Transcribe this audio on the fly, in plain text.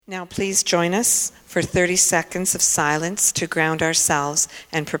Now please join us for 30 seconds of silence to ground ourselves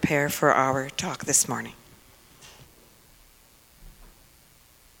and prepare for our talk this morning.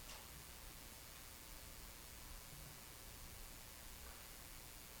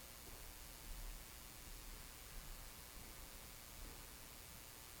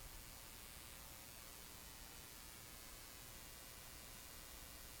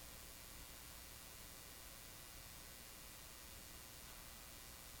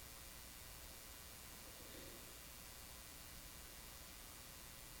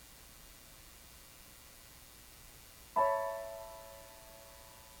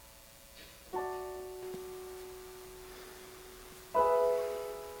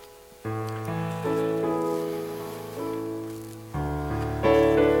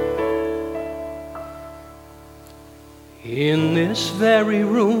 In this very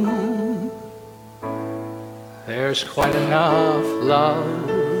room, there's quite enough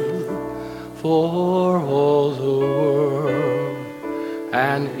love for all the world.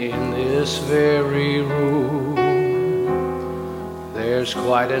 And in this very room, there's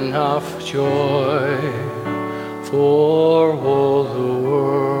quite enough joy for all the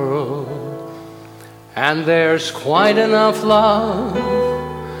world. And there's quite enough love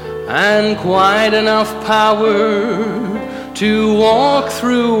and quite enough power to walk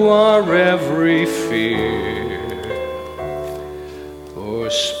through our every fear. For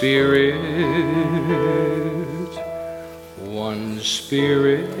Spirit, one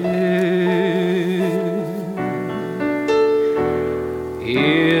Spirit,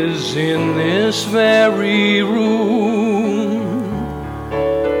 is in this very room.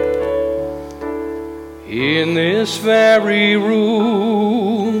 In this very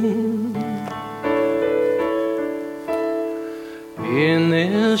room. In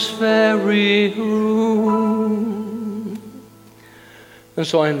this very room. And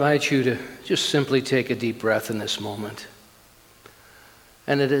so I invite you to just simply take a deep breath in this moment.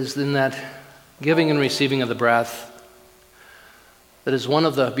 And it is in that giving and receiving of the breath that is one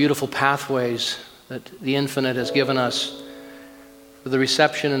of the beautiful pathways that the Infinite has given us for the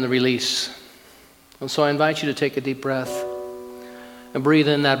reception and the release. And so I invite you to take a deep breath and breathe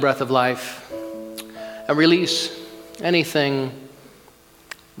in that breath of life and release anything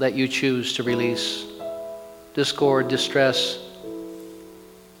that you choose to release. Discord, distress,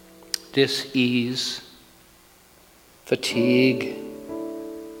 dis-ease, fatigue,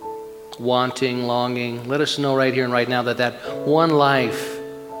 wanting, longing. Let us know right here and right now that that one life,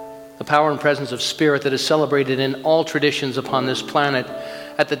 the power and presence of Spirit that is celebrated in all traditions upon this planet,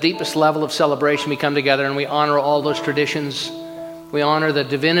 at the deepest level of celebration we come together and we honor all those traditions. We honor the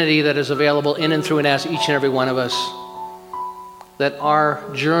divinity that is available in and through and as each and every one of us. That our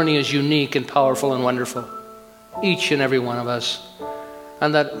journey is unique and powerful and wonderful, each and every one of us,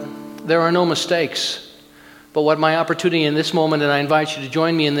 and that there are no mistakes. But what my opportunity in this moment, and I invite you to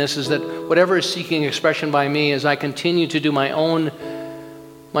join me in this, is that whatever is seeking expression by me as I continue to do my own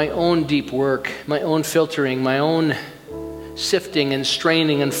deep work, my own filtering, my own sifting and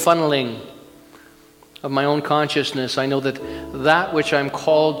straining and funneling of my own consciousness, I know that that which I'm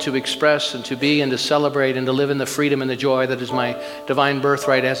called to express and to be and to celebrate and to live in the freedom and the joy that is my divine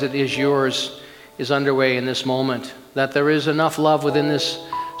birthright as it is yours is underway in this moment. That there is enough love within this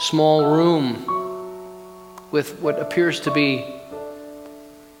small room with what appears to be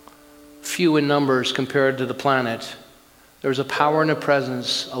few in numbers compared to the planet. There's a power and a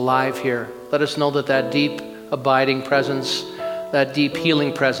presence alive here. Let us know that that deep abiding presence, that deep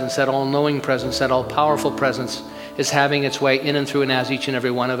healing presence, that all-knowing presence, that all-powerful presence is having its way in and through and as each and every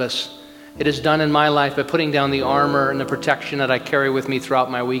one of us. It is done in my life by putting down the armor and the protection that I carry with me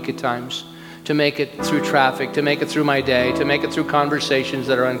throughout my week at times, to make it through traffic, to make it through my day, to make it through conversations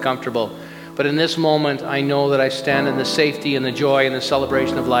that are uncomfortable. But in this moment, I know that I stand in the safety and the joy and the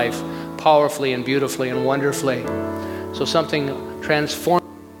celebration of life powerfully and beautifully and wonderfully. So something transforms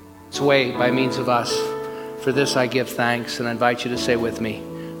its way by means of us. For this I give thanks, and I invite you to say with me,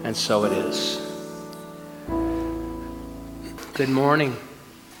 and so it is. Good morning.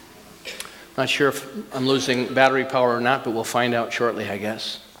 Not sure if I'm losing battery power or not, but we'll find out shortly, I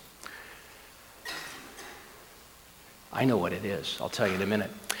guess. I know what it is. I'll tell you in a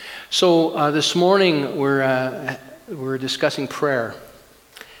minute. So this morning we're discussing prayer.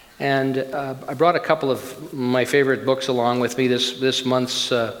 And I brought a couple of my favorite books along with me. This month's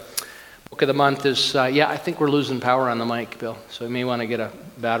book of the month is, I think we're losing power on the mic, Bill. So you may want to get a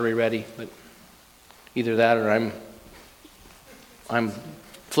battery ready. But either that or I'm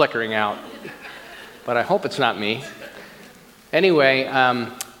flickering out. But I hope it's not me. Anyway,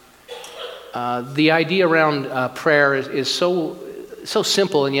 the idea around prayer is so so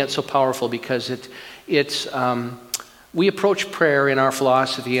simple and yet so powerful, because we approach prayer in our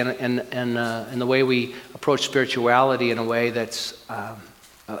philosophy and the way we approach spirituality in a way that's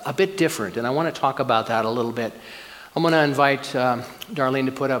a bit different. And I want to talk about that a little bit. I'm going to invite Darlene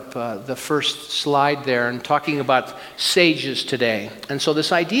to put up the first slide there, and talking about sages today. And so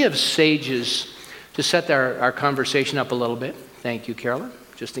this idea of sages, to set our conversation up a little bit. Thank you, Carolyn,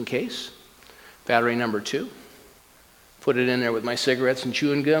 just in case. Battery number 2. Put it in there with my cigarettes and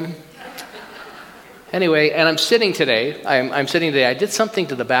chewing gum. Anyway, and I'm sitting today. I did something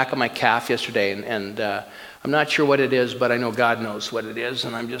to the back of my calf yesterday, and I'm not sure what it is, but I know God knows what it is,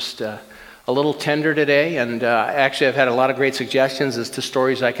 and I'm just a little tender today. And actually, I've had a lot of great suggestions as to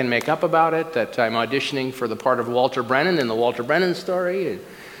stories I can make up about it, that I'm auditioning for the part of Walter Brennan in the Walter Brennan story.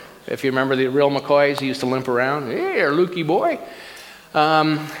 If you remember the real McCoys, he used to limp around. Hey, Lukey boy.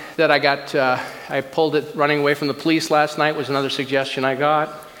 That I pulled it running away from the police last night was another suggestion I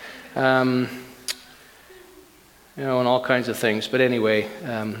got. And all kinds of things. But anyway,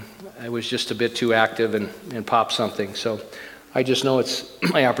 I was just a bit too active and popped something. So I just know it's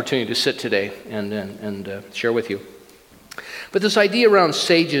my opportunity to sit today and share with you. But this idea around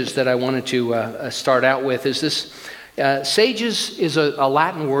sages that I wanted to start out with is this. Sages is a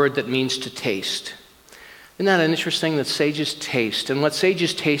Latin word that means to taste. Isn't that interesting that sages taste? And what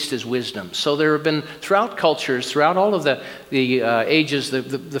sages taste is wisdom. So there have been, throughout cultures, throughout all of the ages,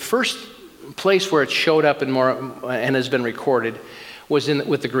 the first place where it showed up and has been recorded was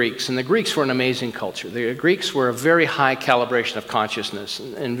with the Greeks. And the Greeks were an amazing culture. The Greeks were a very high calibration of consciousness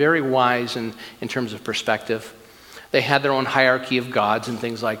and very wise in terms of perspective. They had their own hierarchy of gods and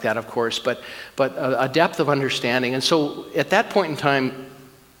things like that, of course, but a depth of understanding. And so at that point in time,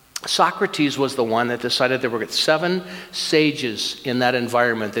 Socrates was the one that decided there were 7 sages in that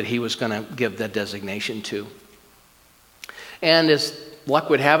environment that he was going to give that designation to. And as luck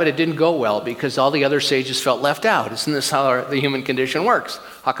would have it, it didn't go well, because all the other sages felt left out. Isn't this how the human condition works?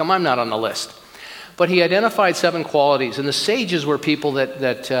 How come I'm not on the list? But he identified 7 qualities, and the sages were people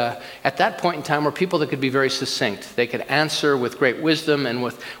that at that point in time were people that could be very succinct. They could answer with great wisdom and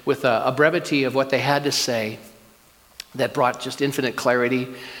with a brevity of what they had to say that brought just infinite clarity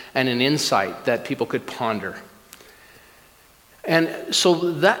and an insight that people could ponder. And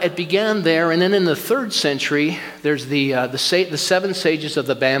so that it began there, and then in the 3rd century, there's the 7 sages of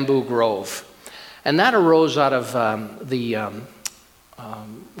the Bamboo Grove, and that arose out of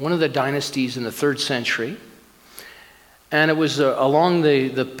one of the dynasties in the 3rd century, and it was along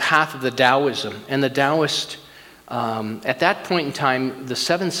the path of the Taoism. And the Taoist, at that point in time, the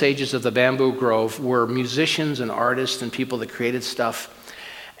 7 sages of the Bamboo Grove were musicians and artists and people that created stuff.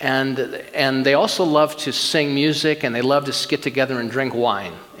 And they also loved to sing music, and they loved to get together and drink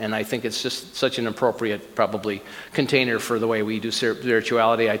wine. And I think it's just such an appropriate, probably, container for the way we do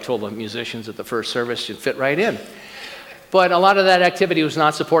spirituality. I told the musicians at the first service, you'd fit right in. But a lot of that activity was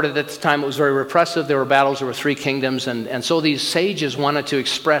not supported at the time. It was very repressive. There were battles. There were 3 kingdoms. And so these sages wanted to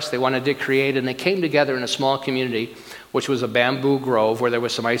express. They wanted to create. And they came together in a small community, which was a bamboo grove where there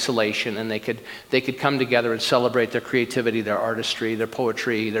was some isolation. And they could come together and celebrate their creativity, their artistry, their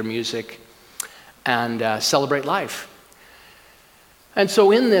poetry, their music, and celebrate life. And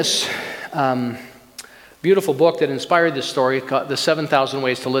so in this beautiful book that inspired this story, The 7,000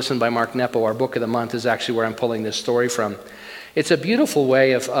 Ways to Listen by Mark Nepo, our book of the month, is actually where I'm pulling this story from. It's a beautiful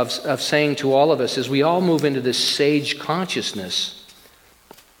way of saying to all of us, as we all move into this sage consciousness,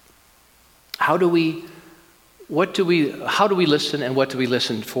 how do we listen, and what do we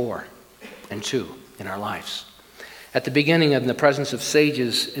listen for and to in our lives? At the beginning, in the presence of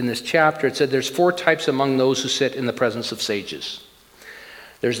sages in this chapter, it said there's 4 types among those who sit in the presence of sages.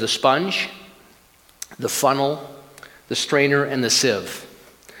 There's the sponge, the funnel, the strainer, and the sieve.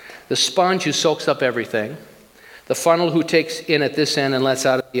 The sponge who soaks up everything. The funnel who takes in at this end and lets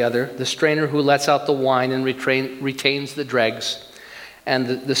out at the other. The strainer who lets out the wine and retains the dregs. And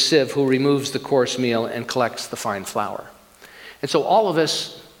the sieve who removes the coarse meal and collects the fine flour. And so all of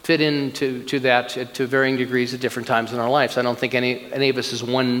us fit into that to varying degrees at different times in our lives. I don't think any of us is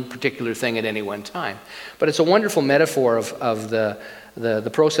one particular thing at any one time. But it's a wonderful metaphor of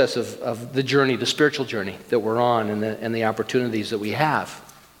the process of the journey, the spiritual journey that we're on, and the opportunities that we have.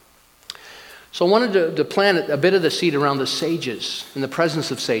 So I wanted to plant a bit of the seed around the sages, in the presence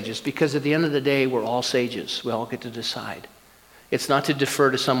of sages, because at the end of the day, we're all sages. We all get to decide. It's not to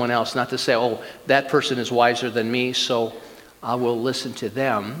defer to someone else, not to say, oh, that person is wiser than me, so I will listen to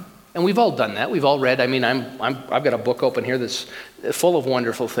them. And we've all done that. We've all read. I mean, I've got a book open here that's full of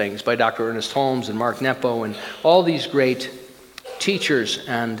wonderful things by Dr. Ernest Holmes and Mark Nepo and all these great teachers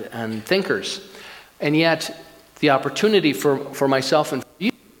and thinkers. And yet, the opportunity for myself and for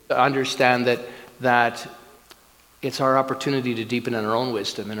you to understand that it's our opportunity to deepen in our own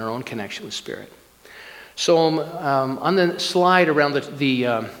wisdom and our own connection with Spirit. So on the slide around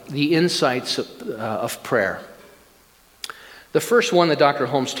the insights of prayer, the first one that Dr.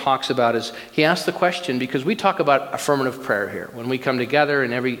 Holmes talks about is, he asks the question, because we talk about affirmative prayer here. When we come together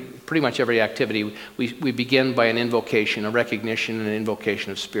in pretty much every activity, we begin by an invocation, a recognition and an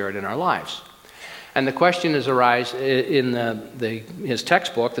invocation of Spirit in our lives. And the question is arise in his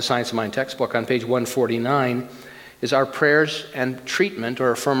textbook, the Science of Mind textbook, on page 149, is our prayers and treatment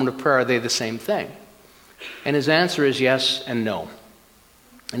or affirmative prayer, are they the same thing? And his answer is yes and no.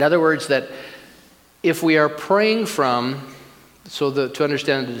 In other words, that if we are praying to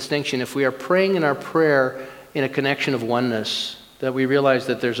understand the distinction, if we are praying in our prayer in a connection of oneness, that we realize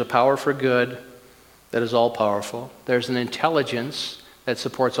that there's a power for good that is all-powerful, there's an intelligence that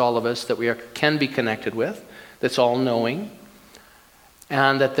supports all of us that we can be connected with, that's all-knowing,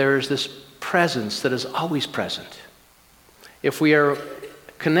 and that there's this presence that is always present. If we are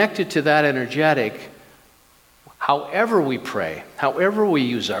connected to that energetic, however we pray, however we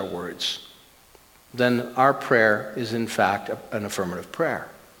use our words, then our prayer is in fact an affirmative prayer.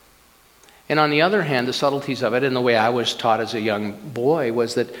 And on the other hand, the subtleties of it, and the way I was taught as a young boy,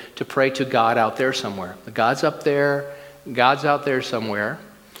 was that to pray to God out there somewhere. God's up there, God's out there somewhere,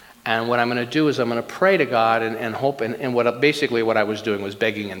 and what I'm going to do is I'm going to pray to God and hope, and basically what I was doing was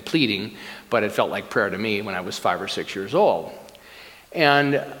begging and pleading, but it felt like prayer to me when I was 5 or 6 years old.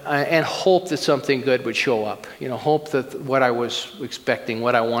 And hope that something good would show up. Hope that what I was expecting,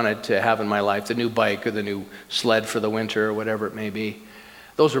 what I wanted to have in my life, the new bike or the new sled for the winter or whatever it may be,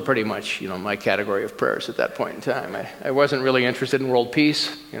 those were pretty much, my category of prayers at that point in time. I wasn't really interested in world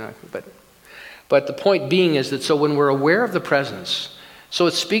peace, but the point being is that so when we're aware of the presence, so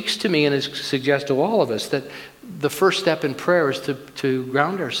it speaks to me and it suggests to all of us that the first step in prayer is to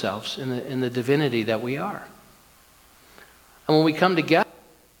ground ourselves in the divinity that we are. And when we come together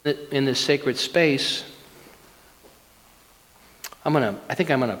in this sacred space, I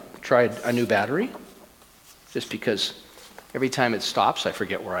think I'm gonna try a new battery, just because every time it stops, I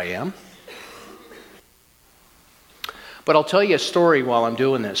forget where I am. But I'll tell you a story while I'm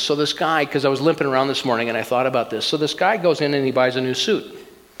doing this. So this guy, because I was limping around this morning and I thought about this. So this guy goes in and he buys a new suit.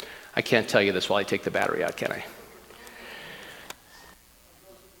 I can't tell you this while I take the battery out, can I?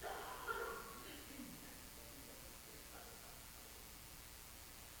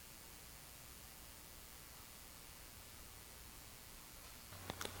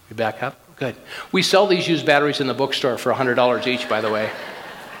 We back up? Good. We sell these used batteries in the bookstore for $100 each, by the way.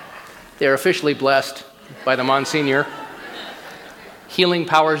 They're officially blessed by the Monsignor. Healing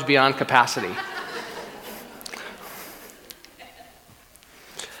powers beyond capacity.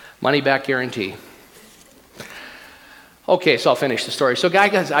 Money back guarantee. Okay, so I'll finish the story. So guy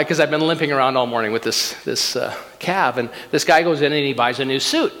goes, because I've been limping around all morning with this cab, and this guy goes in and he buys a new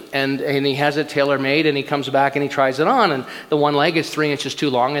suit, and he has it tailor-made, and he comes back and he tries it on, and the one leg is 3 inches too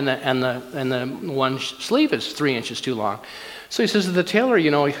long, and the one sleeve is 3 inches too long. So he says to the tailor,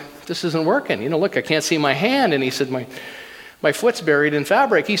 this isn't working. Look, I can't see my hand. And he said, my foot's buried in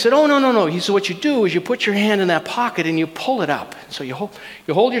fabric. He said, oh, no. He said, what you do is you put your hand in that pocket and you pull it up. So you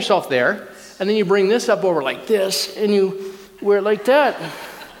hold yourself there, and then you bring this up over like this, and you wear it like that.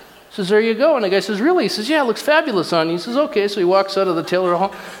 He says, there you go. And the guy says, really? He says, yeah, it looks fabulous on you. He says, okay. So he walks out of the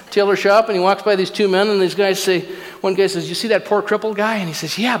tailor shop, and he walks by these two men, and these guys say, one guy says, you see that poor crippled guy? And he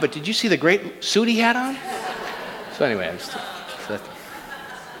says, yeah, but did you see the great suit he had on? So anyway, I just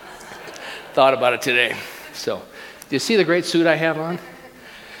thought about it today. So, do you see the great suit I have on?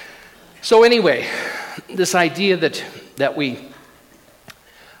 So anyway, this idea that we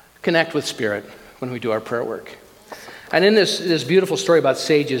connect with Spirit when we do our prayer work. And in this beautiful story about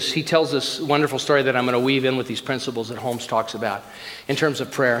sages, he tells this wonderful story that I'm going to weave in with these principles that Holmes talks about in terms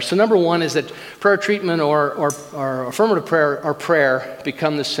of prayer. So number one is that prayer treatment or affirmative prayer or prayer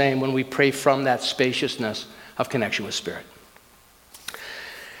become the same when we pray from that spaciousness of connection with Spirit.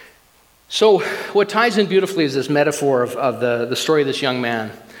 So what ties in beautifully is this metaphor of the story of this young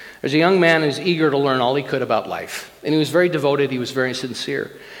man. There's a young man who's eager to learn all he could about life. And he was very devoted, he was very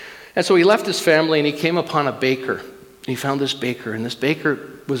sincere. And so he left his family and he came upon a baker. He found this baker, and this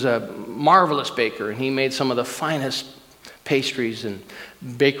baker was a marvelous baker, and he made some of the finest pastries and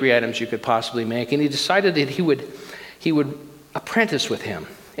bakery items you could possibly make. And he decided that he would apprentice with him.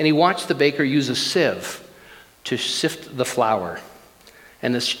 And he watched the baker use a sieve to sift the flour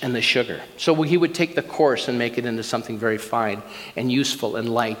and the sugar. So he would take the coarse and make it into something very fine and useful and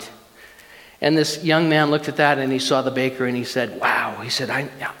light. And this young man looked at that and he saw the baker and he said, wow, he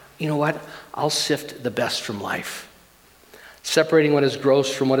said, you know what? I'll sift the best from life. Separating what is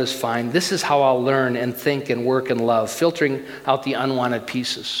gross from what is fine. This is how I'll learn and think and work and love, filtering out the unwanted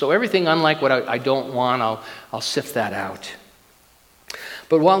pieces. So everything unlike what I don't want, I'll sift that out.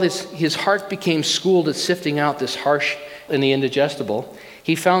 But while his heart became schooled at sifting out this harsh and the indigestible,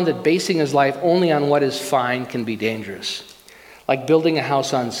 he found that basing his life only on what is fine can be dangerous. Like building a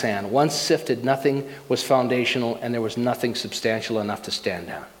house on sand. Once sifted, nothing was foundational and there was nothing substantial enough to stand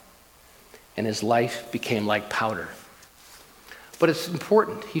on. And his life became like powder. But it's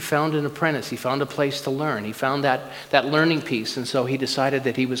important. He found an apprentice. He found a place to learn. He found that learning piece. And so he decided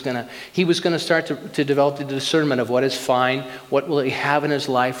that he was going to start to develop the discernment of what is fine, what will he have in his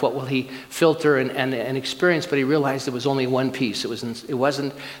life, what will he filter and experience. But he realized it was only one piece.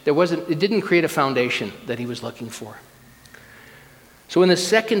 It didn't create a foundation that he was looking for. So in the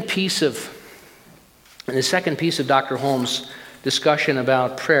second piece of Dr. Holmes' discussion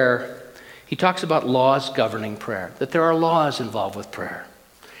about prayer, he talks about laws governing prayer, that there are laws involved with prayer.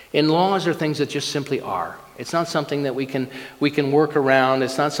 And laws are things that just simply are. It's not something that we can work around.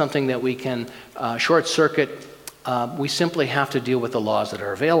 It's not something that we can short circuit. We simply have to deal with the laws that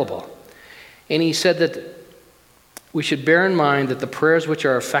are available. And he said that we should bear in mind that the prayers which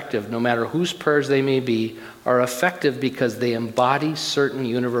are effective, no matter whose prayers they may be, are effective because they embody certain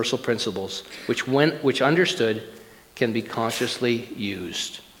universal principles, which understood can be consciously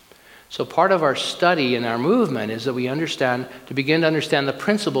used. So part of our study and our movement is that we begin to understand the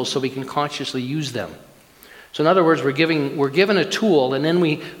principles so we can consciously use them. So in other words, we're given a tool, and then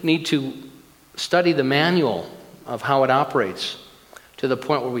we need to study the manual of how it operates to the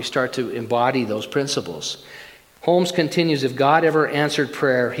point where we start to embody those principles. Holmes continues, if God ever answered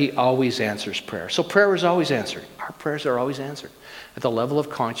prayer, he always answers prayer. So prayer is always answered. Our prayers are always answered at the level of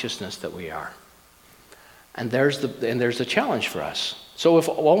consciousness that we are. And there's the challenge for us. So if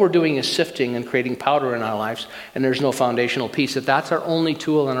all we're doing is sifting and creating powder in our lives and there's no foundational piece, if that's our only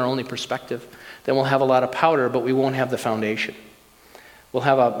tool and our only perspective, then we'll have a lot of powder, but we won't have the foundation. We'll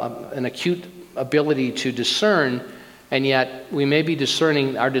have an acute ability to discern, and yet we may be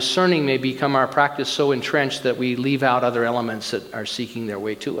discerning, our discerning may become our practice so entrenched that we leave out other elements that are seeking their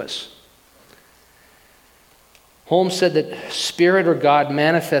way to us. Holmes said that Spirit or God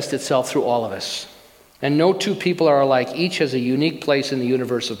manifests itself through all of us. And no two people are alike. Each has a unique place in the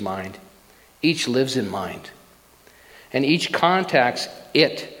universe of mind. Each lives in mind. And each contacts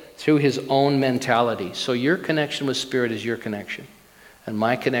it through his own mentality. So your connection with Spirit is your connection. And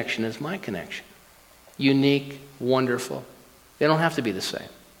my connection is my connection. Unique, wonderful. They don't have to be the same.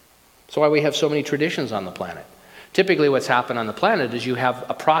 That's why we have so many traditions on the planet. Typically what's happened on the planet is you have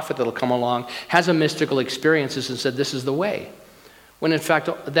a prophet that'll come along, has a mystical experiences and said, this is the way. When in fact,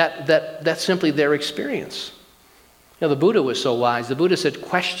 that's simply their experience. You know, the Buddha was so wise. The Buddha said,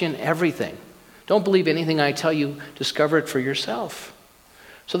 question everything. Don't believe anything I tell you. Discover it for yourself.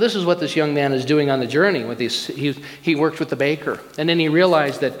 So this is what this young man is doing on the journey. With these, he worked with the baker. And then he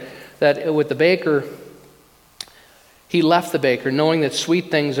realized that with the baker, he left the baker knowing that sweet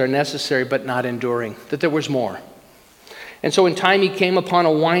things are necessary but not enduring, that there was more. And so in time he came upon a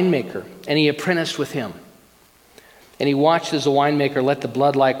winemaker, and he apprenticed with him. And he watched as the winemaker let the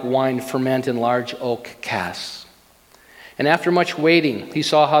blood-like wine ferment in large oak casks. And after much waiting, he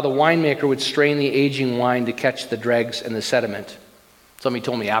saw how the winemaker would strain the aging wine to catch the dregs and the sediment. Somebody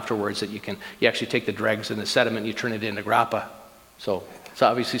told me afterwards that you actually take the dregs and the sediment and you turn it into grappa. So it's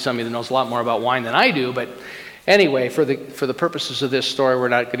obviously somebody that knows a lot more about wine than I do, but anyway, for the purposes of this story, we're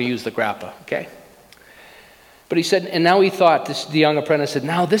not going to use the grappa, okay? But he said, and now he thought, the young apprentice said,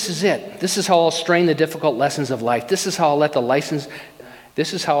 now this is it. This is how I'll strain the difficult lessons of life. This is how I'll let the lessons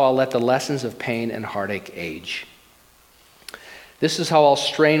of pain and heartache age. This is how I'll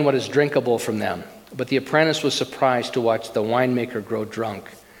strain what is drinkable from them. But the apprentice was surprised to watch the winemaker grow drunk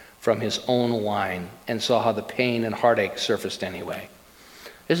from his own wine and saw how the pain and heartache surfaced anyway.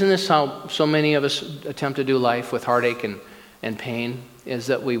 Isn't this how so many of us attempt to do life with heartache and pain? Is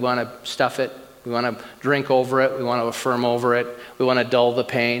that we want to stuff it. We want to drink over it. We want to affirm over it. We want to dull the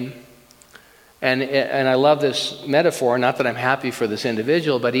pain. And I love this metaphor, not that I'm happy for this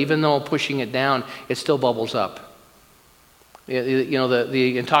individual, but even though pushing it down, it still bubbles up. You know,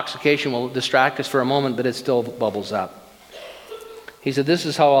 the intoxication will distract us for a moment, but it still bubbles up. He said, this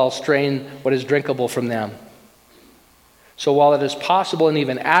is how I'll strain what is drinkable from them. So while it is possible and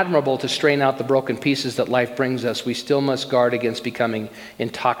even admirable to strain out the broken pieces that life brings us, we still must guard against becoming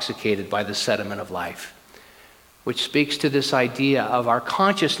intoxicated by the sediment of life, which speaks to this idea of our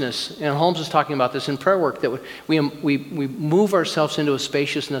consciousness. And Holmes is talking about this in prayer work, that we move ourselves into a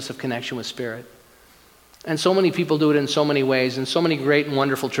spaciousness of connection with Spirit. And so many people do it in so many ways, and so many great and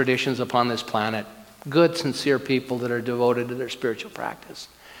wonderful traditions upon this planet. Good, sincere people that are devoted to their spiritual practice.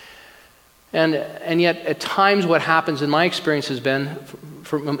 And yet, at times, what happens in my experience has been,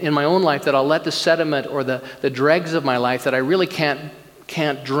 in my own life, that I'll let the sediment or the dregs of my life that I really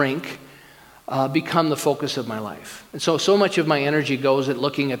can't drink become the focus of my life. And so much of my energy goes at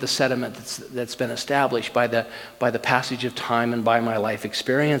looking at the sediment that's been established by the passage of time and by my life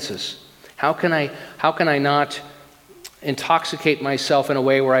experiences. How can I not intoxicate myself in a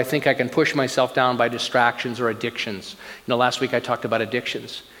way where I think I can push myself down by distractions or addictions? Last week I talked about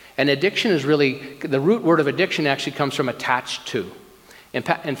addictions. And addiction is really, the root word of addiction actually comes from attached to. In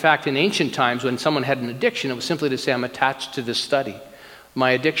fact, in ancient times, when someone had an addiction, it was simply to say, I'm attached to this study.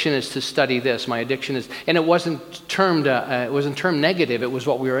 My addiction is to study this. My addiction is, and it wasn't termed negative. It was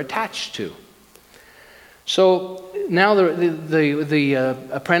what we were attached to. So now the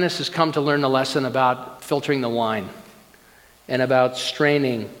apprentice has come to learn the lesson about filtering the wine and about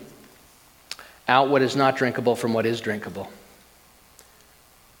straining out what is not drinkable from what is drinkable.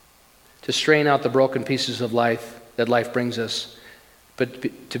 To strain out the broken pieces of life that life brings us, but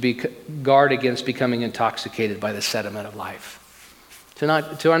to guard against becoming intoxicated by the sediment of life.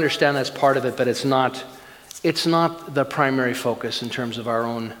 To understand that's part of it, but it's not the primary focus in terms of our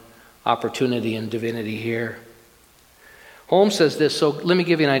own opportunity and divinity here. Holmes says this, so let me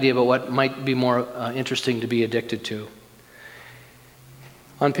give you an idea about what might be more interesting to be addicted to.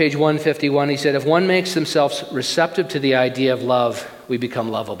 On page 151, he said, if one makes themselves receptive to the idea of love, we become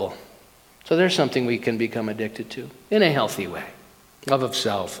lovable. So there's something we can become addicted to in a healthy way. Love of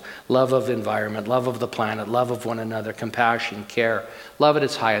self, love of environment, love of the planet, love of one another, compassion, care, love at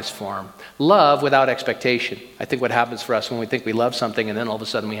its highest form. Love without expectation. I think what happens for us when we think we love something and then all of a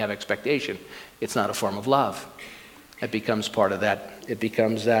sudden we have expectation, it's not a form of love. It becomes part of that. It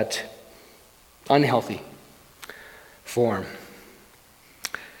becomes that unhealthy form.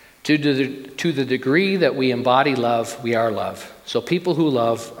 To the degree that we embody love, we are love. So people who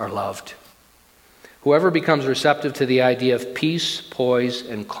love are loved. Whoever becomes receptive to the idea of peace, poise,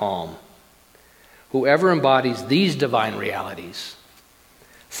 and calm, whoever embodies these divine realities,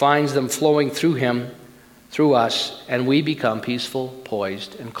 finds them flowing through him, through us, and we become peaceful,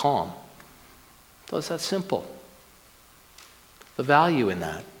 poised, and calm. So it's that simple. The value in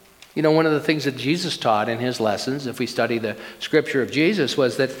that. One of the things that Jesus taught in his lessons, if we study the scripture of Jesus,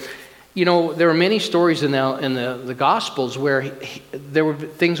 was that there were many stories in the Gospels where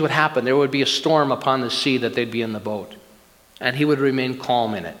things would happen. There would be a storm upon the sea that they'd be in the boat, and he would remain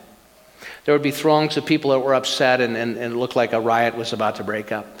calm in it. There would be throngs of people that were upset, and it looked like a riot was about to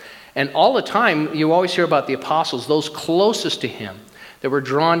break up. And all the time, you always hear about the apostles, those closest to him, that were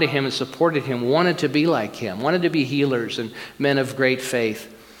drawn to him and supported him, wanted to be like him, wanted to be healers and men of great faith.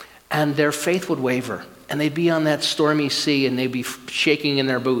 And their faith would waver, and they'd be on that stormy sea, and they'd be shaking in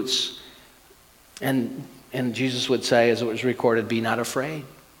their boots. And Jesus would say, as it was recorded, be not afraid.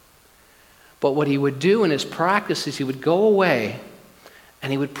 But what he would do in his practice is he would go away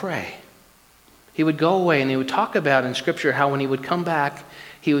and he would pray. He would go away and he would talk about in Scripture how when he would come back,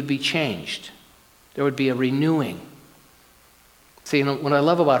 he would be changed. There would be a renewing. See, what I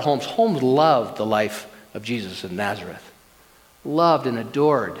love about Holmes loved the life of Jesus of Nazareth. Loved and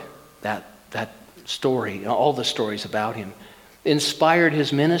adored that story, all the stories about him. Inspired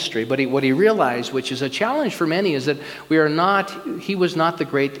his ministry, but what he realized, which is a challenge for many, is that he was not the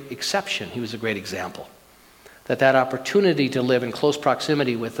great exception, he was a great example. That opportunity to live in close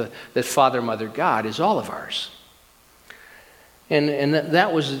proximity with the Father, Mother, God is all of ours. And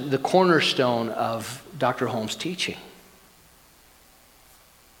that was the cornerstone of Dr. Holmes' teaching.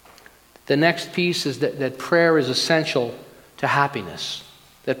 The next piece is that prayer is essential to happiness.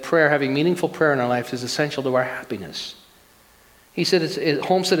 That prayer, having meaningful prayer in our life, is essential to our happiness. He said,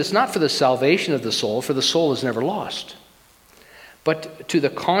 Holmes said, it's not for the salvation of the soul, for the soul is never lost, but to the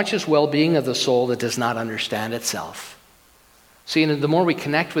conscious well-being of the soul that does not understand itself. See, and the more we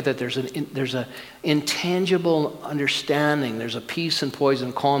connect with it, there's an intangible understanding. There's a peace and poise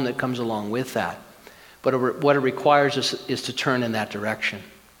and calm that comes along with that. But what it requires is to turn in that direction.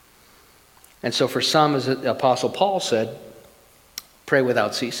 And so for some, as the Apostle Paul said, pray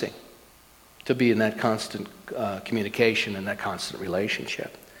without ceasing. To be in that constant communication and that constant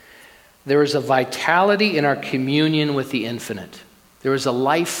relationship. There is a vitality in our communion with the infinite. There is a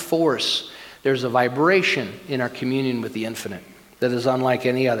life force. There's a vibration in our communion with the infinite that is unlike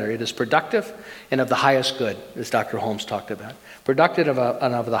any other. It is productive and of the highest good, as Dr. Holmes talked about. Productive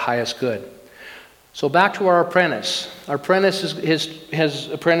and of the highest good. So back to our apprentice. Our apprentice has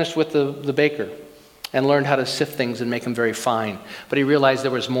apprenticed with the baker. and learned how to sift things and make them very fine. But he realized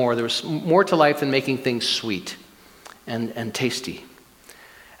there was more. There was more to life than making things sweet and tasty.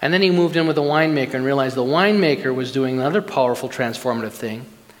 And then he moved in with the winemaker and realized the winemaker was doing another powerful transformative thing.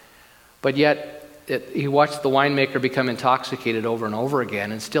 But yet he watched the winemaker become intoxicated over and over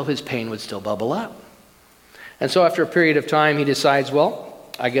again, and still his pain would still bubble up. And so after a period of time, he decides, well,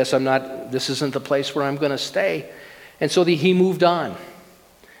 I guess this isn't the place where I'm going to stay. And so he moved on.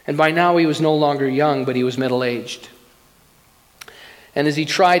 And by now he was no longer young, but he was middle-aged. And as he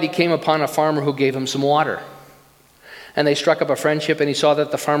tried, he came upon a farmer who gave him some water. And they struck up a friendship, and he saw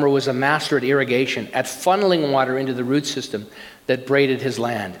that the farmer was a master at irrigation, at funneling water into the root system that braided his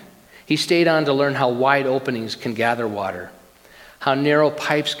land. He stayed on to learn how wide openings can gather water, how narrow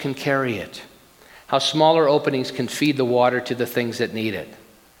pipes can carry it, how smaller openings can feed the water to the things that need it.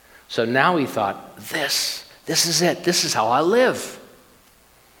 So now he thought, this is it. This is how I live.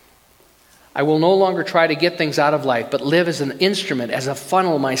 I will no longer try to get things out of life, but live as an instrument, as a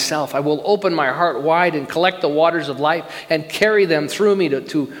funnel myself. I will open my heart wide and collect the waters of life and carry them through me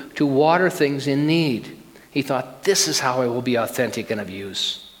to water things in need. He thought, this is how I will be authentic and of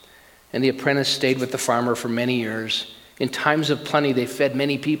use. And the apprentice stayed with the farmer for many years. In times of plenty, they fed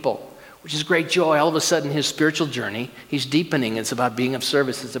many people, which is great joy. All of a sudden, his spiritual journey, he's deepening. It's about being of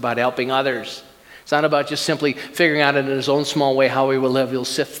service. It's about helping others. It's not about just simply figuring out in his own small way how he will live. He'll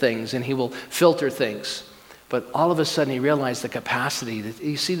sift things and he will filter things. But all of a sudden he realized the capacity.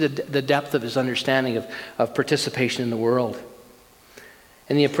 You see the depth of his understanding of participation in the world.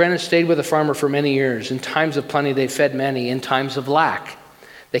 And the apprentice stayed with the farmer for many years. In times of plenty they fed many. In times of lack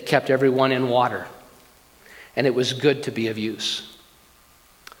they kept everyone in water. And it was good to be of use.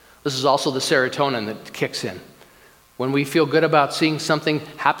 This is also the serotonin that kicks in. When we feel good about seeing something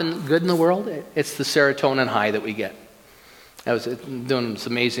happen good in the world, it's the serotonin high that we get. I was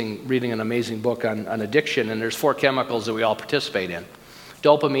reading an amazing book on addiction, and there's 4 chemicals that we all participate in.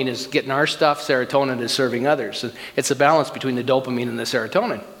 Dopamine is getting our stuff, serotonin is serving others. It's a balance between the dopamine and the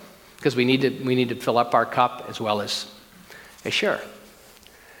serotonin, because we need to fill up our cup as well as share.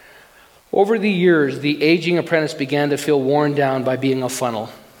 Over the years, the aging apprentice began to feel worn down by being a funnel.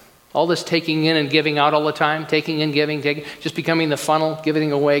 All this taking in and giving out all the time, taking in, giving, just becoming the funnel,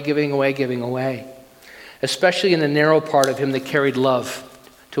 giving away, giving away, giving away. Especially in the narrow part of him that carried love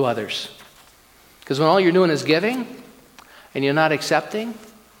to others. Because when all you're doing is giving and you're not accepting,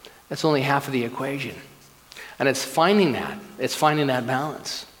 that's only half of the equation. And it's finding that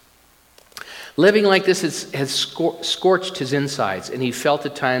balance. Living like this has scorched his insides, and he felt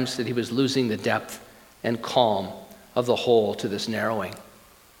at times that he was losing the depth and calm of the whole to this narrowing.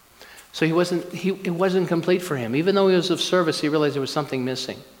 So it wasn't complete for him. Even though he was of service, he realized there was something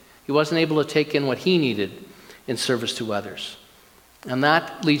missing. He wasn't able to take in what he needed in service to others. And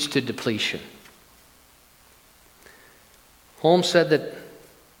that leads to depletion. Holmes said that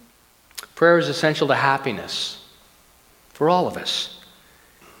prayer is essential to happiness for all of us.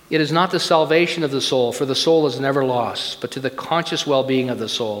 It is not the salvation of the soul, for the soul is never lost, but to the conscious well-being of the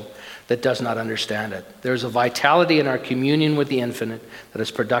soul that does not understand it. There is a vitality in our communion with the infinite that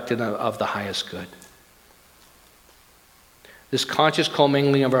is productive of the highest good. This conscious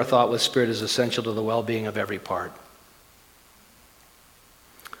commingling of our thought with spirit is essential to the well-being of every part.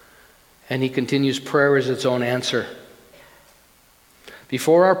 And he continues, prayer is its own answer.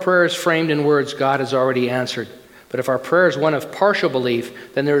 Before our prayer is framed in words, God has already answered. But if our prayer is one of partial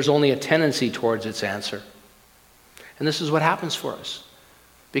belief, then there is only a tendency towards its answer. And this is what happens for us.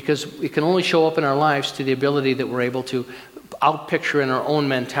 Because it can only show up in our lives to the ability that we're able to outpicture in our own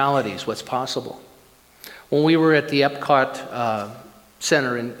mentalities what's possible. When we were at the Epcot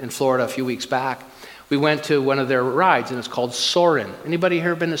Center in Florida a few weeks back, we went to one of their rides, and it's called Soarin'. Anybody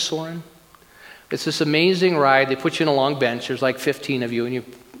here been to Soarin'? It's this amazing ride. They put you in a long bench. There's like 15 of you, and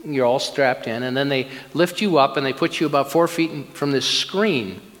you're all strapped in. And then they lift you up, and they put you about 4 feet from this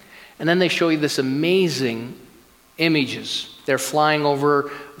screen. And then they show you this amazing images. They're flying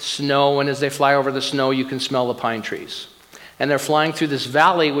over snow, and as they fly over the snow, you can smell the pine trees. And they're flying through this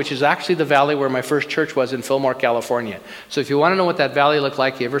valley, which is actually the valley where my first church was in Fillmore, California. So if you want to know what that valley looked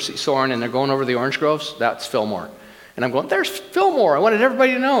like, you ever see Soarin' and they're going over the orange groves? That's Fillmore. And I'm going, there's Fillmore. I wanted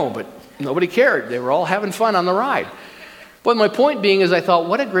everybody to know, but nobody cared. They were all having fun on the ride. But my point being is I thought,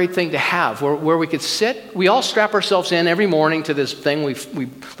 what a great thing to have, where we could sit. We all strap ourselves in every morning to this thing. We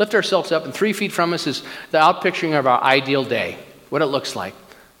lift ourselves up, and 3 feet from us is the outpicturing of our ideal day, what it looks like.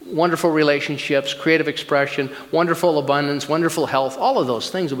 Wonderful relationships, creative expression, wonderful abundance, wonderful health, all of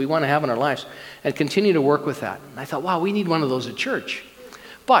those things that we want to have in our lives, and continue to work with that. And I thought, wow, we need one of those at church.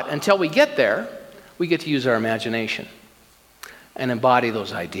 But until we get there, we get to use our imagination and embody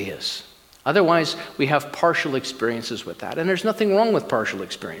those ideas. Otherwise, we have partial experiences with that. And there's nothing wrong with partial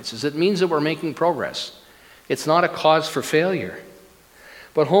experiences. It means that we're making progress. It's not a cause for failure.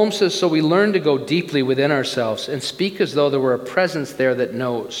 But Holmes says, so we learn to go deeply within ourselves and speak as though there were a presence there that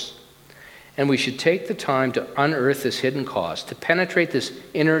knows. And we should take the time to unearth this hidden cause, to penetrate this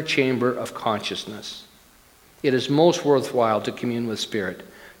inner chamber of consciousness. It is most worthwhile to commune with Spirit,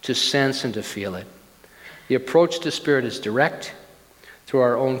 to sense and to feel it. The approach to Spirit is direct, through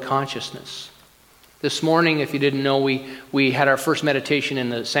our own consciousness. This morning, if you didn't know, we had our first meditation in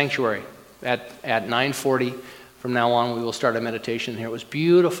the sanctuary at 9:40. From now on, we will start a meditation here. It was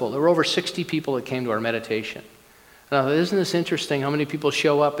beautiful. There were over 60 people that came to our meditation. Now, isn't this interesting how many people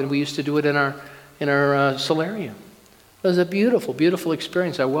show up? And we used to do it in our solarium. It was a beautiful, beautiful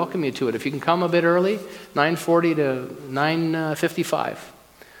experience. I welcome you to it. If you can come a bit early, 9:40 to 9:55.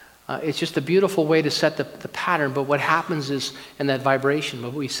 It's just a beautiful way to set the pattern, but what happens is, in that vibration,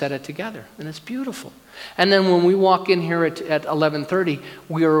 but we set it together, and it's beautiful. And then when we walk in here at 11:30,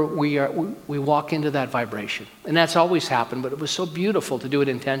 we walk into that vibration. And that's always happened, but it was so beautiful to do it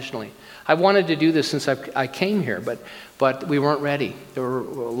intentionally. I wanted to do this since I came here, but we weren't ready. There were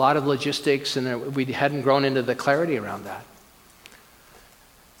a lot of logistics, and we hadn't grown into the clarity around that.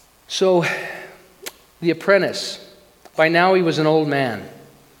 So, the apprentice, by now he was an old man.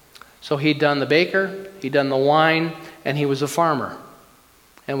 So he'd done the baker, he'd done the wine, and he was a farmer.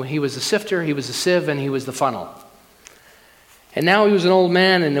 And when he was the sifter, he was the sieve, and he was the funnel. And now he was an old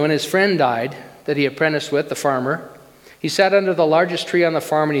man, and when his friend died, that he apprenticed with, the farmer, he sat under the largest tree on the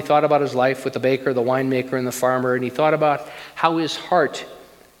farm, and he thought about his life with the baker, the winemaker, and the farmer, and he thought about how his heart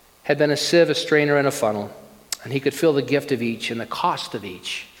had been a sieve, a strainer, and a funnel, and he could feel the gift of each and the cost of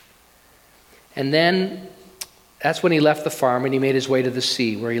each. And then that's when he left the farm and he made his way to the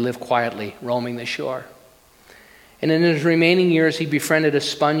sea, where he lived quietly, roaming the shore. And in his remaining years, he befriended a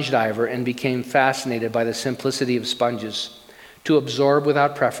sponge diver and became fascinated by the simplicity of sponges, to absorb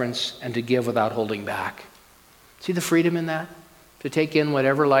without preference and to give without holding back. See the freedom in that? To take in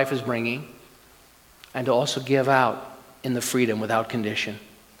whatever life is bringing and to also give out in the freedom without condition.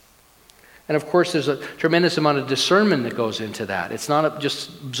 And of course, there's a tremendous amount of discernment that goes into that. It's not just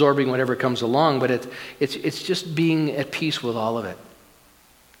absorbing whatever comes along, but it's just being at peace with all of it.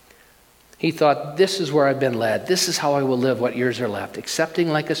 He thought, this is where I've been led. This is how I will live what years are left. Accepting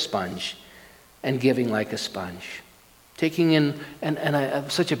like a sponge and giving like a sponge. Taking in,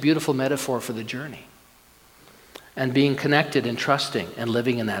 such a beautiful metaphor for the journey. And being connected and trusting and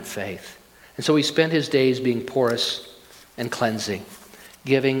living in that faith. And so he spent his days being porous and cleansing.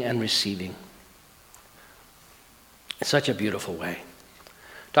 Giving and receiving. It's such a beautiful way.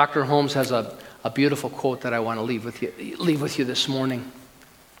 Dr. Holmes has a beautiful quote that I want to leave with you this morning.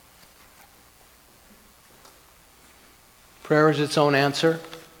 Prayer is its own answer.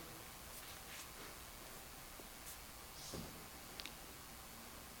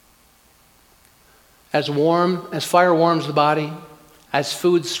 As fire warms the body, as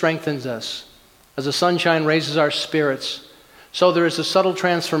food strengthens us, as the sunshine raises our spirits, so there is a subtle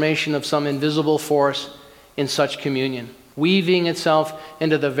transformation of some invisible force in such communion, weaving itself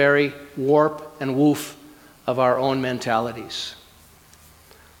into the very warp and woof of our own mentalities.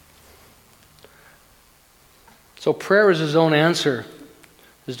 So prayer is his own answer,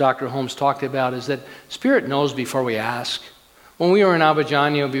 as Dr. Holmes talked about, is that Spirit knows before we ask. When we were in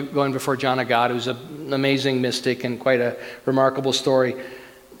Abidjan, going before John Agad, who's an amazing mystic and quite a remarkable story,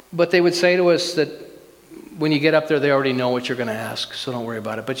 but they would say to us that when you get up there, they already know what you're going to ask, so don't worry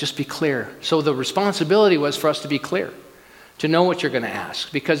about it, but just be clear. So the responsibility was for us to be clear, to know what you're going to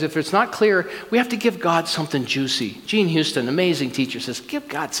ask, because if it's not clear, we have to give God something juicy. Gene Houston, amazing teacher, says, give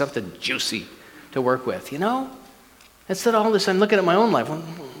God something juicy to work with, you know? Instead of all this, I'm looking at my own life,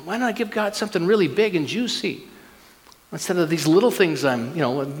 why don't I give God something really big and juicy? Instead of these little things I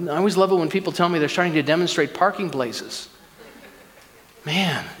always love it when people tell me they're starting to demonstrate parking places.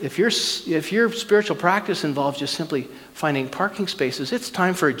 Man, if your spiritual practice involves just simply finding parking spaces, it's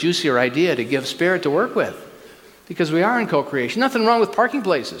time for a juicier idea to give Spirit to work with. Because we are in co-creation. Nothing wrong with parking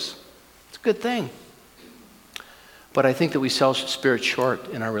places. It's a good thing. But I think that we sell Spirit short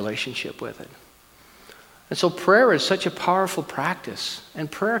in our relationship with it. And so prayer is such a powerful practice.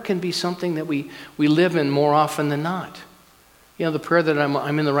 And prayer can be something that we live in more often than not. You know, the prayer that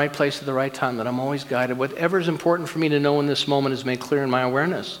I'm in the right place at the right time, that I'm always guided. Whatever is important for me to know in this moment is made clear in my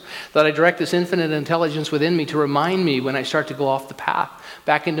awareness. That I direct this infinite intelligence within me to remind me when I start to go off the path,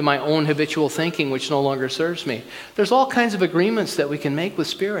 back into my own habitual thinking, which no longer serves me. There's all kinds of agreements that we can make with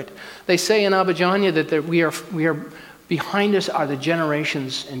Spirit. They say in Abidjan that we are behind us are the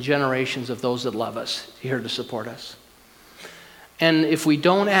generations and generations of those that love us, here to support us. And if we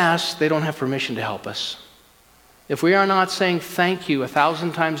don't ask, they don't have permission to help us. If we are not saying thank you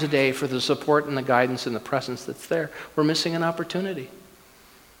 1,000 times a day for the support and the guidance and the presence that's there, we're missing an opportunity.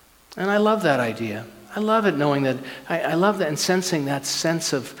 And I love that idea. I love it knowing that, I love that and sensing that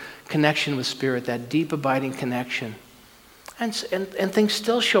sense of connection with Spirit, that deep abiding connection. And things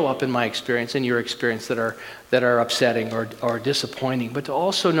still show up in my experience, in your experience, that are upsetting or disappointing. But to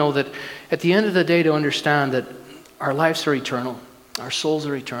also know that at the end of the day, to understand that our lives are eternal, our souls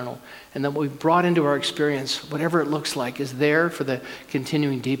are eternal, and that what we've brought into our experience, whatever it looks like, is there for the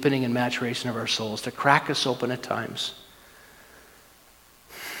continuing deepening and maturation of our souls, to crack us open at times.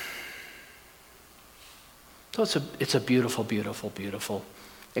 So it's a beautiful, beautiful, beautiful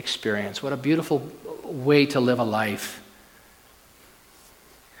experience. What a beautiful way to live a life.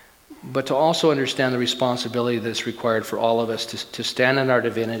 But to also understand the responsibility that's required for all of us to stand in our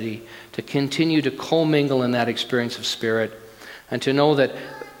divinity, to continue to commingle in that experience of Spirit, and to know that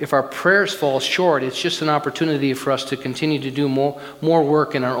if our prayers fall short, it's just an opportunity for us to continue to do more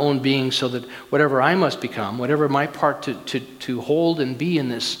work in our own being, so that whatever I must become, whatever my part to hold and be in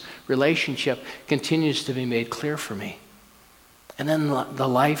this relationship, continues to be made clear for me. And then the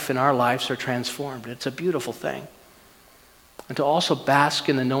life in our lives are transformed. It's a beautiful thing. And to also bask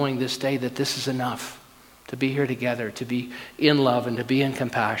in the knowing this day that this is enough, to be here together, to be in love and to be in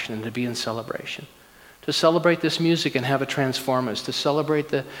compassion and to be in celebration. To celebrate this music and have it transform us, to celebrate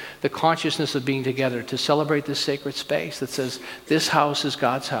the consciousness of being together, to celebrate this sacred space that says, this house is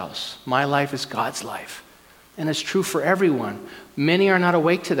God's house, my life is God's life. And it's true for everyone. Many are not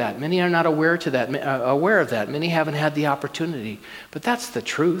awake to that. Many are not aware of that. Many haven't had the opportunity. But that's the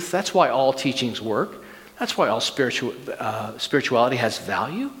truth. That's why all teachings work. That's why all spirituality has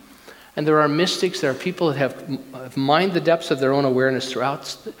value. And there are mystics, there are people that have mined the depths of their own awareness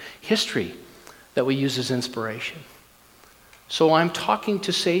throughout history that we use as inspiration. So I'm talking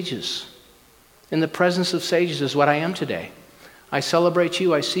to sages. In the presence of sages is what I am today. I celebrate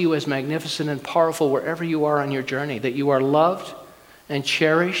you. I see you as magnificent and powerful wherever you are on your journey, that you are loved and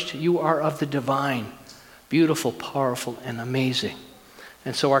cherished. You are of the divine, beautiful, powerful, and amazing.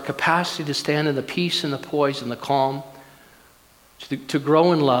 And so our capacity to stand in the peace and the poise and the calm, to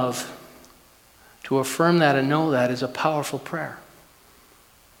grow in love, to affirm that and know that is a powerful prayer.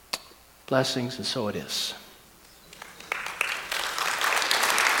 Blessings, and so it is.